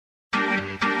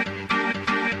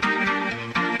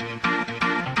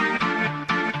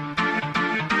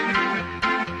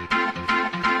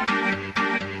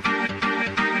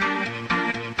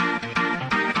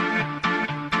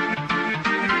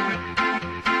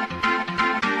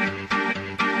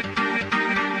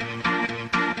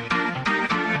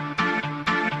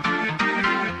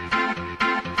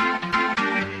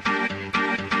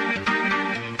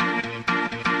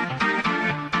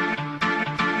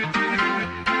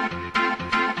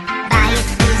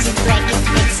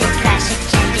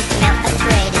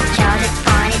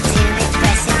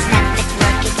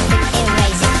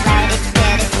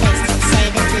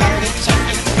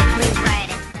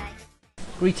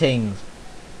Greetings,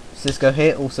 Cisco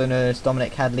here, also known as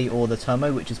Dominic Hadley or The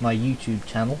Termo, which is my YouTube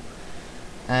channel,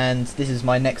 and this is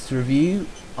my next review.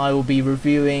 I will be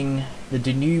reviewing the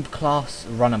Danube class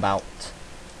Runabout,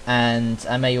 and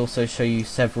I may also show you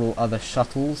several other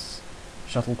shuttles,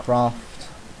 shuttlecraft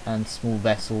and small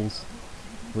vessels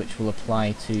which will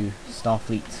apply to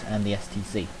Starfleet and the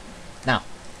STC. Now,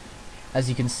 as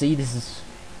you can see, this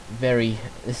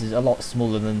is a lot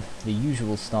smaller than the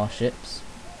usual starships,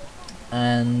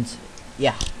 and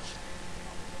yeah,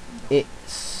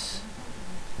 it's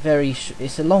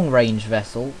a long range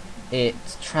vessel. It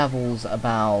travels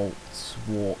about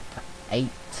warp 8,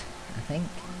 I think,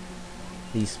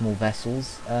 these small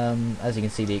vessels. As you can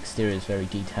see, the exterior is very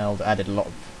detailed. Added a lot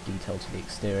of detail to the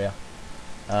exterior.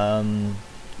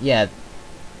 Yeah,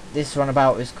 this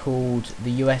runabout is called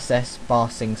the USS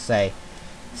Barsing Se.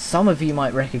 Some of you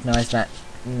might recognise that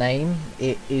name.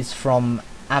 It is from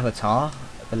Avatar,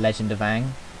 The Legend of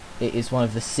Aang. It is one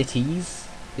of the cities,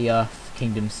 the Earth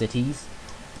Kingdom cities.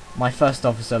 My first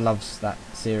officer loves that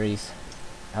series,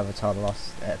 Avatar, The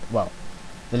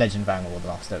Legend of Aang or The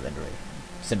Last Airbender,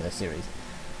 similar series.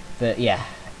 But yeah,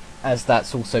 as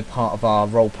that's also part of our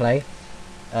roleplay,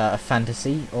 a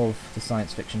fantasy of the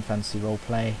science fiction fantasy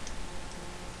roleplay,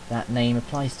 that name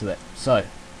applies to it. So,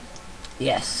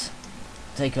 yes,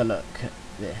 take a look at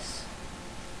this.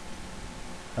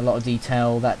 A lot of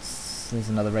detail. There's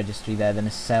another registry there. The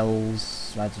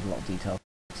nacelles adds a lot of detail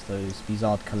to those.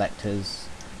 Bizarre collectors,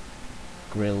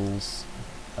 grills,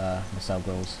 nacelle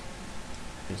grills,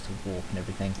 just to warp and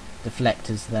everything.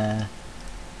 Deflectors there.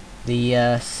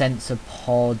 The sensor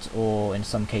pod, or in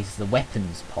some cases the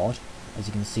weapons pod. As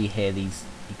you can see here, you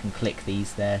can click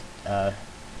these. They're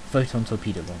photon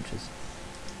torpedo launchers.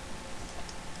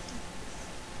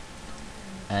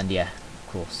 And yeah, of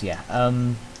course, yeah.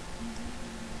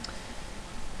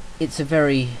 It's a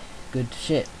very good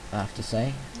ship, I have to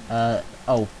say.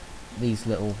 Oh, these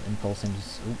little impulse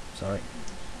engines. Oops, sorry.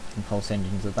 Impulse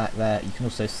engines are back there. You can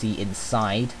also see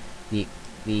inside the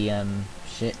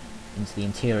ship, into the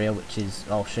interior, which is,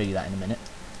 I'll show you that in a minute.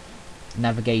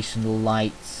 Navigational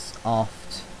lights,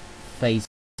 aft phaser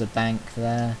bank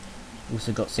there.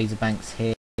 Also got phaser banks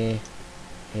here, here,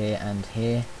 and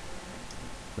here.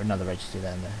 Another register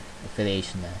there and the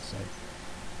affiliation there. So,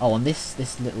 oh, on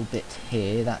this little bit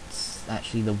here, that's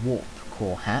actually the warp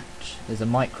core hatch. There's a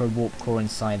micro warp core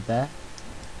inside there.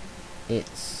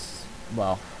 It's,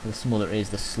 well, the smaller it is,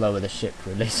 the slower the ship,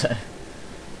 really. So,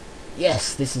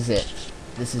 yes, this is it.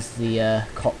 This is the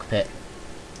cockpit,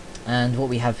 and what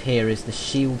we have here is the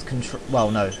shield control. Well,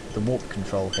 no, the warp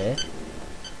control here,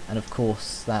 and of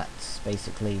course that's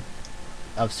basically.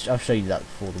 I'll show you that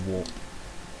before the warp.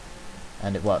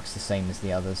 And it works the same as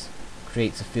the others.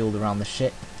 Creates a field around the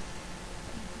ship,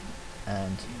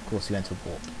 and of course we enter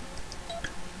warp.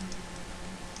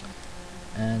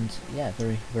 And yeah,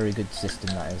 very, very good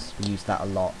system that is. We use that a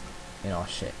lot in our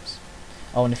ships.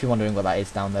 Oh, and if you're wondering what that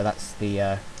is down there, that's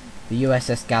the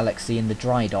USS Galaxy in the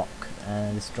dry dock.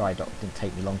 This dry dock didn't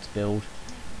take me long to build.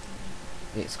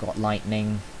 It's got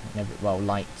lightning,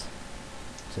 light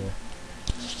to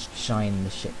shine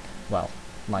the ship. Well,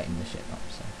 lighten the ship up,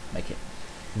 so make it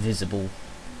visible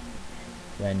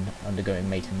when undergoing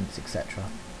maintenance, etc.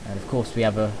 And of course we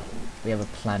have a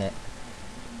planet,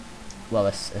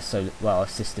 a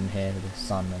system here with a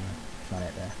sun and a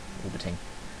planet there orbiting,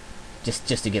 just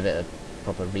to give it a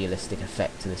proper realistic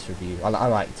effect to this review. I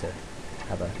like to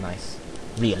have a nice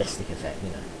realistic effect, you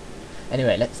know.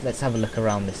 Anyway, let's have a look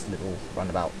around this little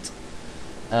runabout.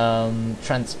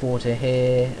 Transporter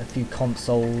here, a few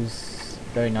consoles,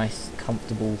 very nice,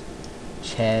 comfortable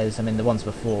chairs. I mean, the ones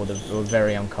before were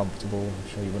very uncomfortable. I'm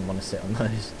sure you wouldn't want to sit on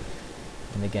those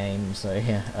in the game. So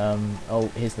yeah.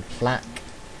 Oh, here's the plaque.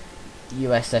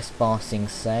 USS Barsing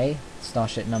Se,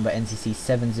 starship number NCC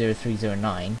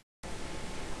 70309.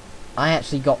 I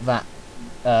actually got that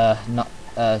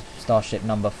starship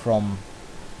number from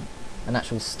an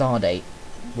actual star date,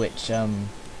 which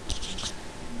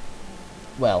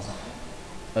well,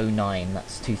 09.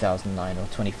 That's 2009 or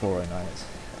 2409.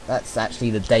 That's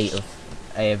actually the date of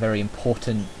a very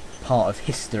important part of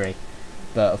history,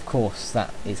 but of course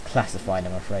that is classified,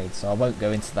 I'm afraid, so I won't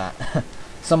go into that.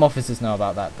 Some officers know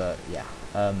about that, but yeah.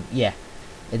 Yeah,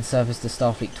 in service to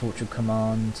Starfleet Torture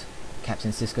Command,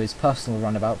 Captain Sisko's personal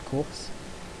runabout, of course.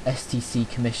 STC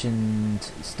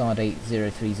commissioned stardate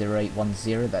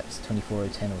 030810, that's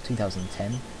 24010 or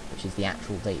 2010, which is the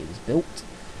actual date it was built,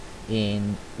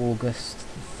 in August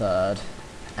 3rd.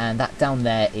 And that down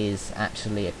there is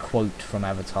actually a quote from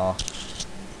Avatar,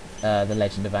 The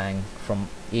Legend of Aang, from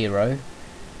Iroh,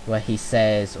 where he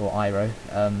says, or Iroh,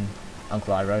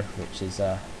 Uncle Iroh, which is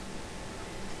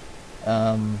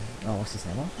Oh, what's his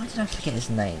name? Why did I forget his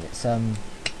name? It's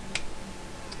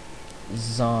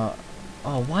Zar.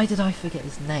 Oh, why did I forget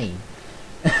his name?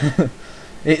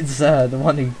 It's the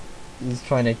one who is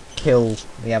trying to kill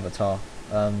the Avatar.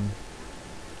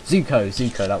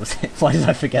 Zuko, that was it. Why did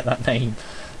I forget that name?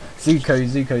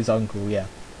 Zuko's uncle, yeah.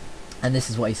 And this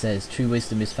is what he says: true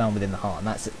wisdom is found within the heart, and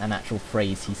that's an actual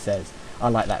phrase he says. I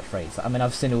like that phrase. I mean,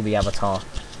 I've seen all the Avatar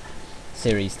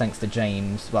series thanks to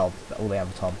James. Well, all the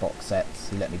Avatar box sets.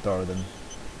 He let me borrow them.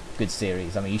 Good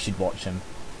series. I mean, you should watch them.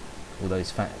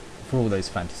 For all those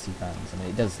fantasy fans. I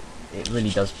mean, it really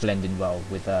does blend in well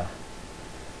with the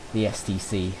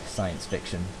STC science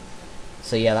fiction.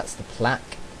 So yeah, that's the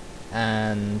plaque.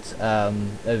 And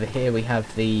over here we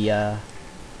have the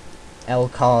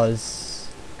LCAR's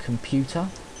computer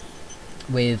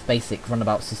with basic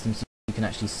runabout systems. You can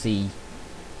actually see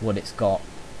what it's got,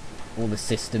 all the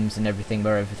systems and everything,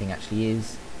 where everything actually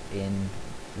is in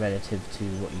relative to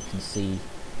what you can see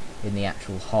in the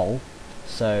actual hull.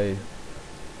 So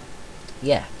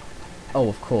yeah. Oh,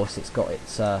 of course, it's got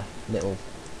its little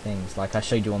things like I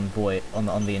showed you on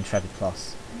the Intrepid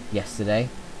class yesterday.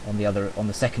 On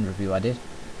the second review I did,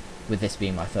 with this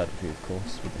being my third review, of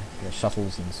course, with the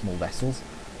shuttles and small vessels.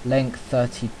 Length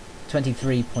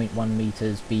 23.1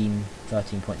 meters, beam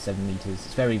 13.7 meters.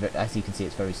 It's very, as you can see,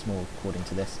 it's very small according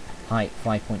to this. Height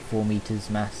 5.4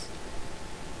 meters, mass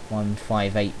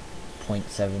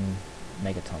 158.7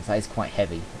 megatons. That is quite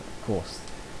heavy, of course.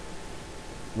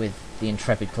 With the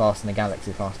Intrepid class and the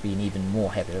Galaxy class being even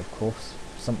more heavier, of course.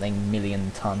 Something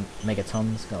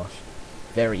megatons. Gosh,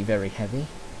 very, very heavy.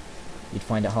 You'd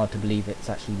find it hard to believe it's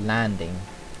actually landing,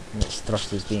 and its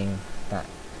thrusters being that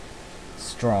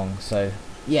strong. So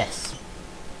yes,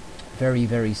 very,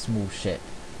 very small ship.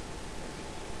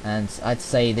 And I'd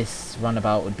say this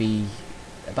runabout would be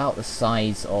about the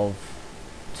size of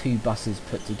 2 buses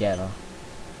put together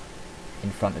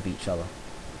in front of each other,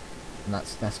 and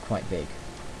that's quite big.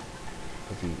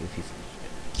 If you,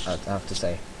 I'd have to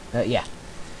say, yeah.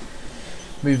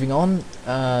 Moving on,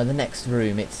 the next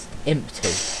room, it's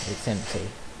empty,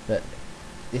 but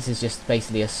this is just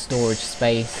basically a storage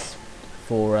space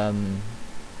for,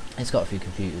 it's got a few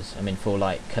computers, I mean, for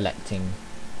like collecting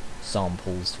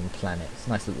samples from planets.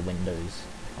 Nice little windows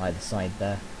either side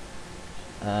there.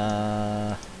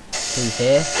 Through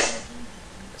here,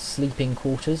 sleeping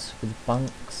quarters with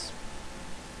bunks.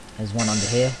 There's one under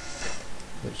here,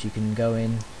 which you can go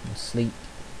in and sleep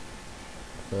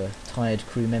for tired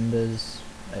crew members.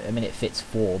 I mean, it fits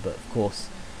 4, but of course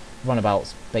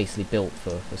Runabout's basically built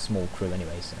for small crew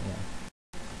anyway, so yeah,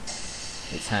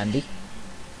 it's handy.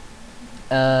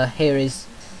 Here is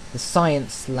the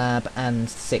science lab and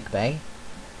sick bay.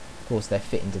 Of course they're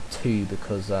fit into 2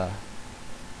 because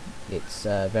it's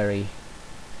very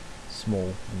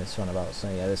small in this Runabout, so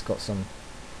yeah, there's got some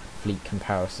fleet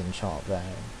comparison chart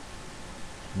there,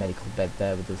 medical bed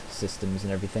there with the systems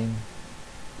and everything.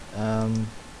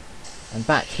 And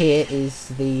back here is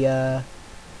the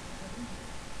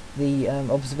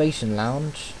observation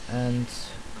lounge and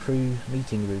crew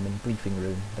meeting room and briefing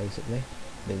room, basically,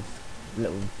 with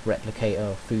little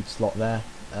replicator food slot there,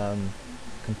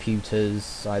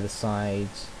 computers either side,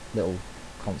 little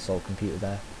console computer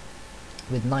there,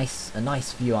 with a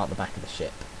nice view out the back of the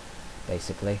ship,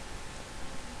 basically.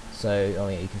 So, oh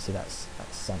yeah, you can see that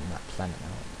sun, that planet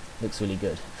now. It looks really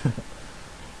good.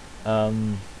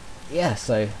 Yeah,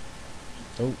 so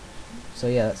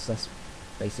yeah, that's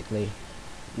basically.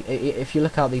 If you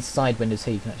look out these side windows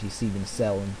here, you can actually see the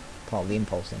nacelle and part of the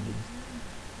impulse engine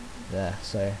there.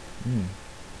 So,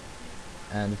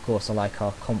 and of course, I like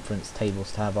our conference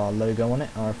tables to have our logo on it,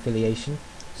 our affiliation,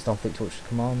 Starfleet Torture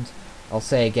Command. I'll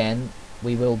say again,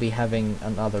 we will be having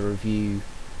another review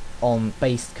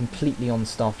based completely on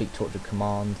Starfleet Torture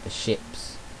Command, the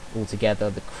ships altogether,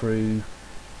 the crew,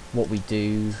 what we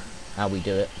do, how we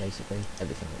do it, basically,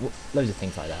 everything, loads of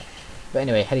things like that. But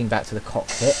anyway, heading back to the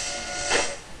cockpit.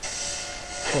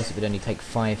 Of course, it would only take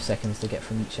 5 seconds to get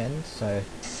from each end, so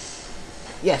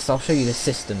yes, I'll show you the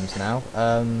systems now.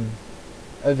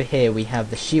 Over here we have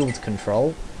the shield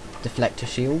control, deflector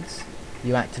shields.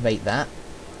 You activate that.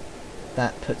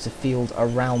 That puts a field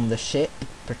around the ship,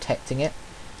 protecting it.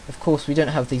 Of course, we don't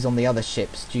have these on the other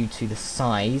ships due to the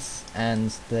size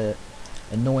and the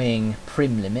annoying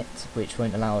prim limit, which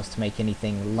won't allow us to make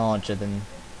anything larger than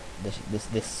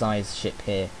this size ship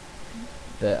here.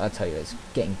 But I tell you, it's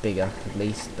getting bigger at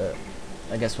least, but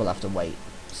I guess we'll have to wait.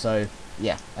 So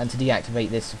yeah, and to deactivate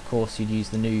this, of course, you'd use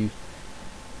the new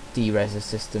dereser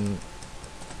system,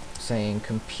 saying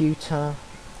computer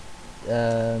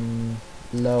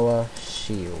lower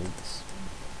shields,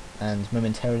 and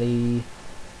momentarily,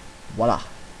 voila,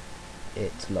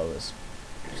 it lowers.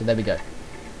 So there we go.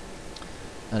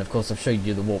 And of course I've showed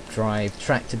you the warp drive,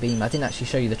 tractor beam. I didn't actually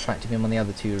show you the tractor beam on the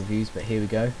other two reviews, but here we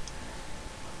go.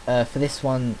 For this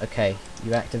one, okay,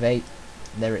 you activate,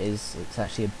 there it is. It's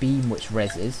actually a beam which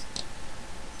reses.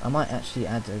 I might actually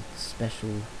add a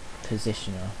special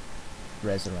positioner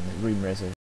reser on the room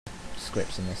reser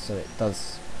scripts in this, so it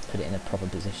does put it in a proper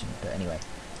position. But anyway,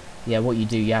 yeah, what you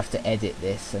do, you have to edit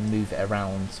this and move it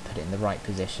around, put it in the right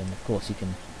position. Of course you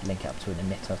can link it up to an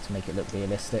emitter to make it look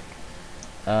realistic.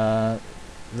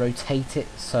 Rotate it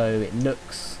so it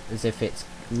looks as if it's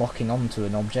locking onto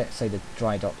an object, say the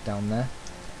dry dock down there.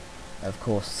 Of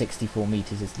course 64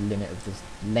 meters is the limit of the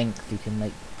length you can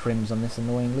make prims on this,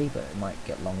 annoyingly, but it might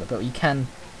get longer. But you can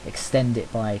extend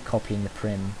it by copying the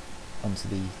prim onto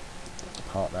the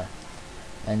part there.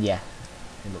 And yeah,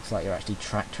 it looks like you're actually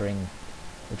tractoring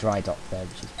the dry dock there,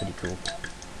 which is pretty cool.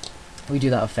 We do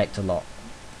that effect a lot,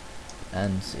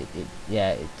 and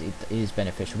it is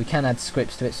beneficial. We can add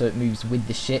scripts to it so it moves with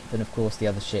the ship, and of course the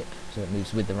other ship, so it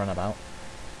moves with the runabout.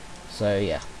 So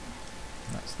yeah,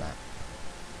 that's that.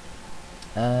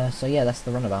 So yeah, that's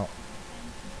the runabout.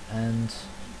 And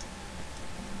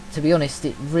to be honest,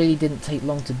 it really didn't take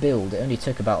long to build. It only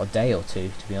took about a day or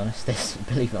two, to be honest. This,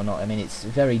 believe it or not, I mean, it's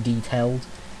very detailed.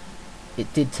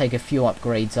 It did take a few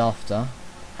upgrades after,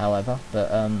 however, but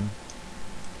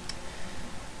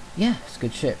yeah, it's a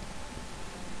good ship.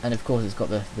 And of course it's got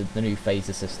the new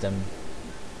phaser system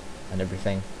and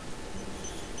everything.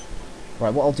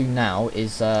 Right, what I'll do now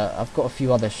is I've got a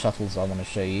few other shuttles I want to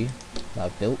show you that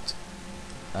I've built.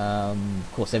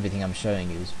 Of course everything I'm showing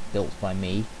you is built by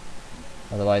me,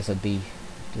 otherwise I'd be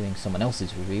doing someone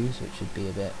else's reviews, which would be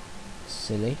a bit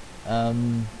silly.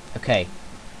 Okay,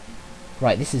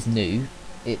 right, this is new.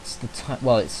 It's the type,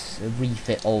 well, it's a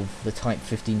refit of the Type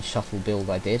 15 shuttle build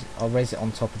I did. I'll raise it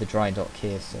on top of the dry dock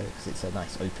here, so because it's a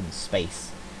nice open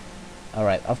space.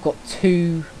 Alright, I've got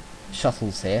two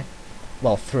shuttles here,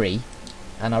 well, three,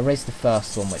 and I'll raise the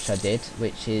first one, which I did,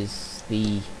 which is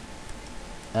the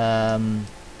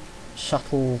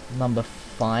shuttle number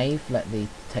 5. Let the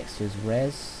textures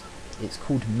res. It's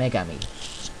called Megami.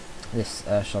 This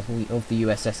shuttle of the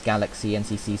USS Galaxy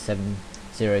NCC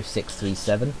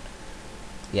 70637.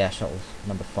 Yeah, shuttle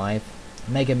number 5.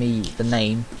 Megami, the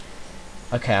name.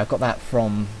 Okay, I got that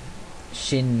from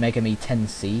Shin Megami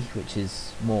Tensei, which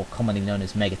is more commonly known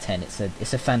as Mega 10. It's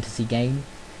a fantasy game.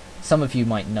 Some of you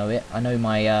might know it. I know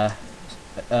my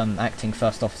acting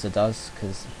first officer does,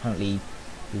 because apparently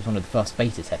he was one of the first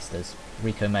beta testers,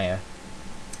 Rico Mayer.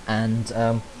 And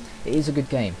it is a good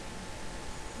game.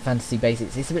 Fantasy based.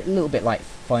 It's a little bit like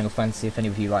Final Fantasy. If any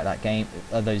of you like that game,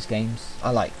 those games,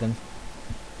 I like them.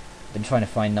 Been trying to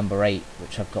find number 8,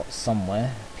 which I've got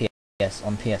somewhere,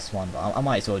 on PS1, but I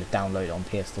might as well download it on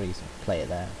PS3 and play it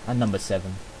there. And number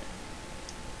 7.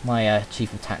 My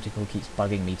chief of tactical keeps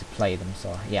bugging me to play them,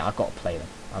 so yeah, I've got to play them.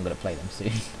 I'm going to play them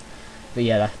soon. But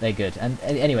yeah, they're good. And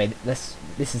anyway, this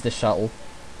is the shuttle.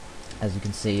 As you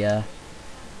can see,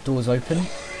 doors open,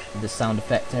 the sound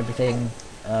effect and everything,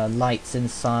 lights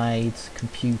inside,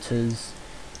 computers.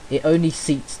 It only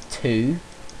seats 2.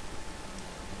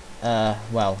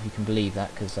 Well, you can believe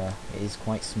that, because it is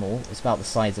quite small. It's about the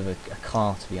size of a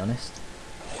car, to be honest.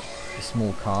 A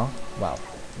small car. Well,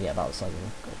 yeah, about the size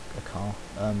of a car.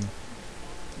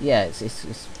 Yeah,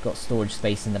 it's got storage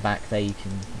space in the back there. You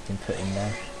can put in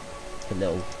there. Put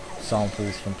little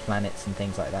samples from planets and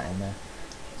things like that in there.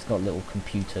 It's got a little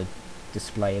computer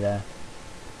display there,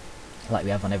 like we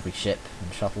have on every ship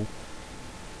and shuttle.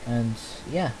 And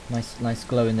yeah, nice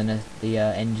glowing in the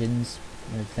engines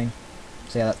and everything.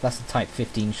 So yeah, that's the Type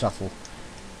 15 shuttle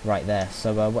right there.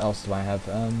 So what else do I have?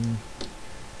 I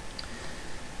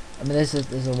mean,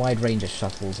 there's a wide range of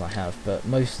shuttles I have, but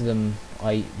most of them,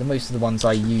 most of the ones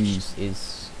I use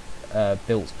is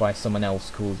built by someone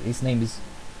else called. His name is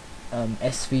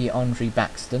SV Andre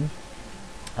Baxton.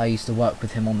 I used to work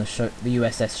with him on the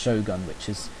USS Shogun, which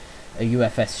is a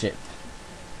UFS ship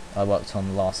I worked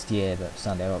on last year, but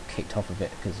sadly I got kicked off of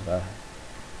it because of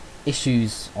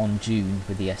issues on June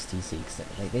with the STC,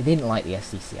 because they didn't like the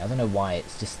STC. I don't know why.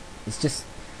 It's just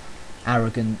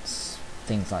arrogance,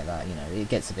 things like that. You know, it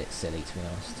gets a bit silly, to be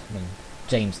honest. I mean,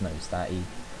 James knows that.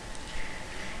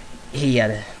 He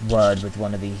had a word with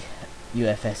one of the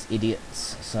UFS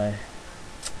idiots, so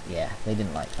yeah, they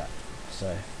didn't like that.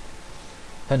 So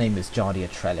her name was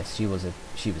Jardia Trellis. She was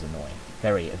annoying,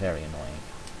 very annoying.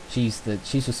 She's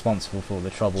responsible for all the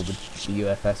trouble with the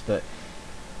UFS, but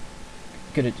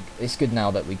it's good now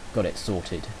that we got it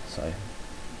sorted, so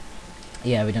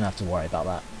yeah, we don't have to worry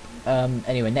about that.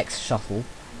 Anyway, next shuttle,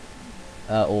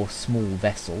 or small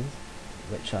vessel,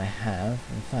 which I have,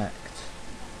 in fact,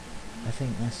 I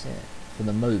think that's it for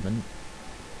the moment.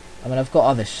 I mean, I've got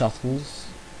other shuttles.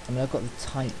 I mean, I've got the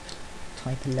Type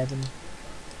 11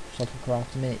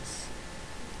 shuttlecraft. I mean,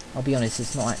 I'll be honest,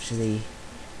 it's not actually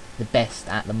the best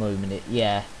at the moment.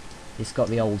 It's got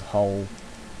the old hull.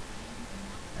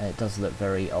 And it does look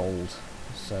very old.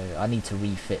 So I need to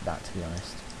refit that, to be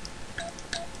honest.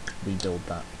 Rebuild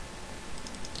that.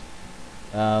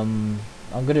 I'm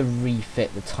going to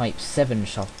refit the Type 7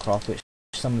 shuttlecraft, which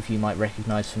some of you might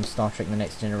recognise from Star Trek The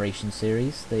Next Generation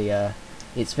series.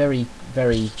 It's very,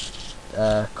 very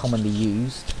commonly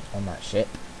used on that ship.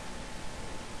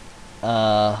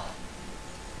 Yeah,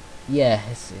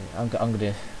 I'm going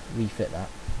to refit that.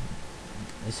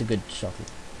 It's a good shuttle.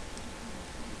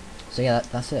 So yeah,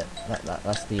 that's it.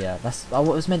 That's I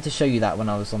was meant to show you that when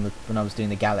I was doing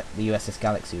the USS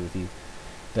Galaxy review.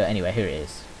 But anyway, here it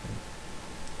is.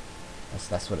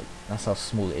 That's how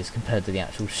small it is compared to the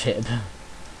actual ship.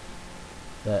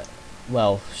 But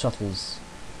well, shuttles,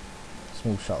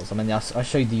 small shuttles. I mean, I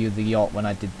showed you the yacht when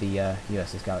I did the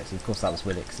USS Galaxy. Of course, that was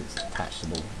with it because it's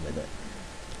attachable with it.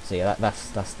 So yeah,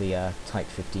 that's the Type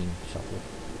 15 shuttle.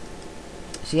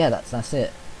 So yeah, that's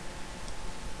it.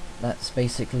 That's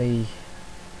basically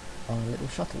our little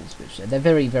shuttles, which they're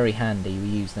very, very handy. We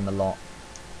use them a lot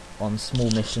on small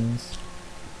missions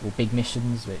or big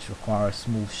missions which require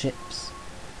small ships.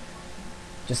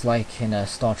 Just like in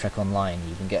Star Trek Online,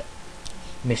 you can get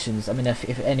missions. I mean,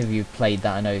 if any of you have played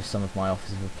that, I know some of my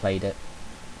officers have played it.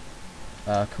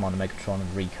 Commander Megatron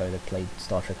and Rico, they've played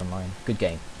Star Trek Online. Good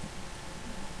game.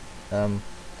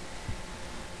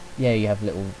 Yeah, you have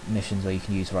little missions where you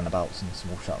can use runabouts and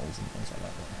small shuttles and things like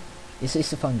that.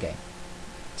 It's a fun game.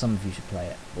 Some of you should play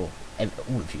it, or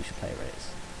all of you should play it.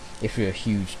 If you're a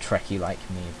huge Trekkie like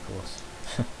me, of course.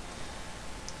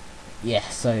 Yeah,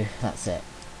 so that's it.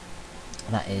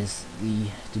 That is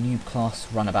the Danube class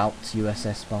runabout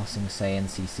USS passing say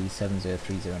NCC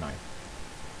 70309.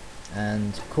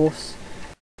 And of course,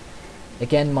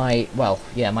 again, my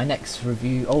next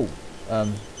review.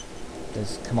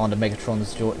 There's Commander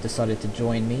Megatron's decided to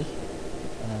join me.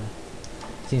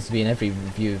 Seems to be in every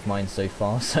review of mine so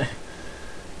far. So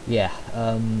yeah,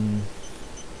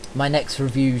 my next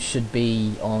review should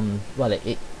be on. Well,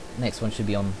 next one should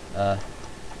be on the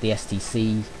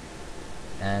STC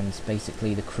and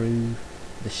basically the crew,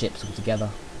 the ships all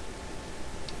together,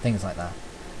 things like that.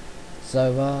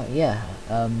 So yeah,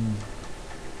 I'll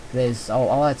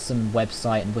add some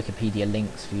website and Wikipedia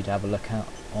links for you to have a look at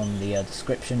on the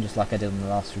description, just like I did in the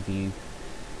last review,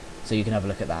 so you can have a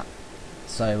look at that.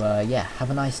 So yeah, have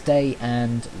a nice day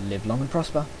and live long and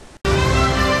prosper.